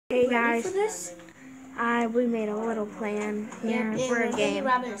Hey Ready for guys, this? we made a little plan here And for we're a game.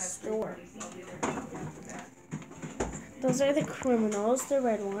 robbing a store. Those are the criminals, the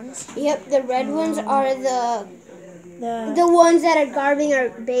red ones. Yep, the red ones are the The ones that are guarding our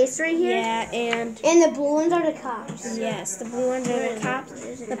base right here. yeah, and And the blue ones are the cops. yes, the blue ones are the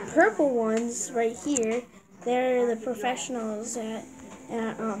cops. The purple ones right here, they're the professionals at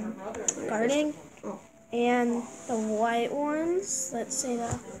guarding. And the white ones, let's say the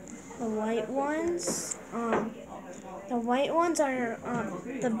white ones, the white ones are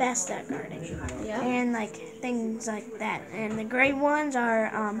the best at guarding. Yeah. And like things like that. And the gray ones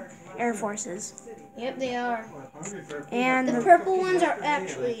are Air Forces. Yep, they are. And The purple ones are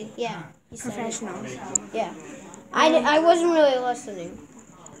actually, yeah, professionals. Yeah. I wasn't really listening.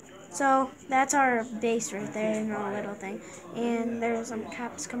 So that's our base right there in our little thing. And there's some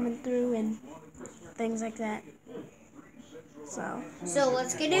cops coming through and things like that. So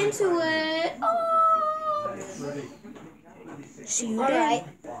let's get into it. Oh. Shooting. All right.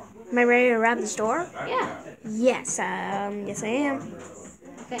 Am I ready to rob the store? Yeah. Yes, yes I am.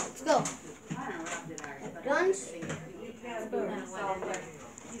 Okay, let's go. Guns.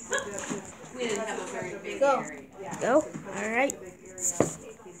 Go. Go. All right.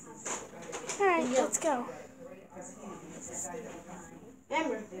 All right, let's go.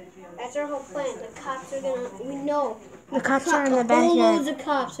 Remember, that's our whole plan. The cops are gonna. We know. The cops are in the Whole loads backyard. of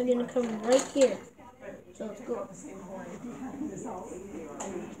cops are gonna come right here. So let's go.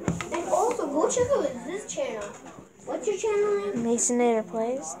 And also, go check out this channel. What's your channel name? Masonator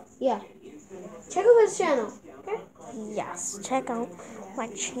Plays. Yeah. Check out his channel. Okay. Yes, check out my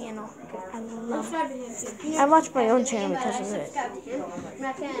channel. I love it. Subscribe to him. I watch my own channel because of it. Subscribe to him.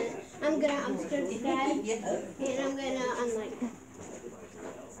 I'm gonna unsubscribe and I'm gonna unlike.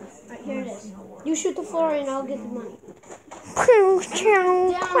 Alright, here it is. You shoot the floor and I'll get the money.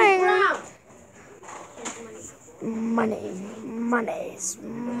 Monies.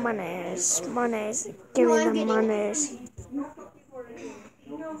 Give me the monies.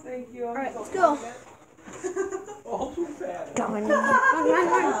 Alright, let's go. Going. Run.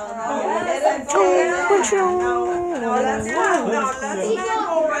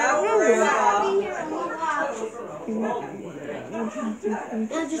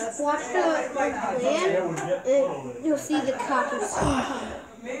 Now just watch the plan and you'll see the cops come.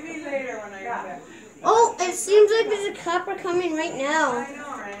 Maybe later when I get back. Oh, it seems like there's a copper coming right now. I know,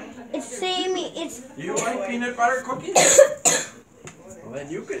 right? It's saying it's. You like peanut butter cookies? Well, then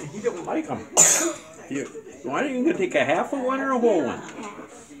you could. He don't like them. Why don't you take a half of one or a whole one?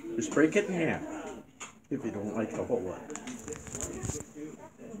 Just break it in half. If you don't like the whole one.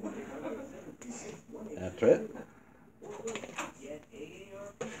 That's it.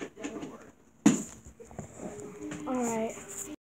 All right.